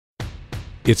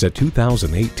It's a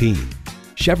 2018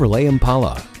 Chevrolet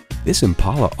Impala. This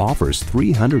Impala offers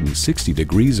 360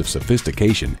 degrees of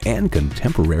sophistication and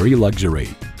contemporary luxury.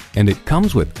 And it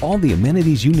comes with all the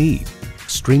amenities you need: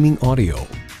 streaming audio,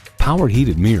 power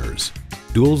heated mirrors,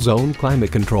 dual zone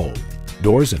climate control,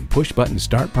 doors and push button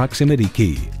start proximity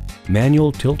key,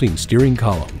 manual tilting steering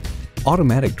column,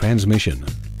 automatic transmission,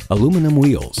 aluminum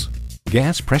wheels,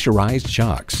 gas pressurized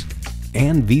shocks,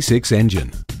 and V6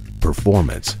 engine.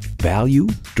 Performance, value,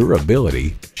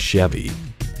 durability, Chevy.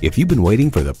 If you've been waiting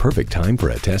for the perfect time for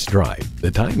a test drive, the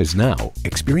time is now.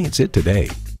 Experience it today.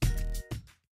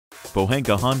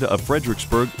 Pohanka Honda of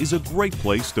Fredericksburg is a great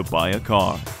place to buy a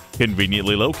car.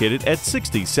 Conveniently located at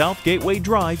 60 South Gateway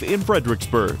Drive in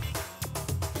Fredericksburg.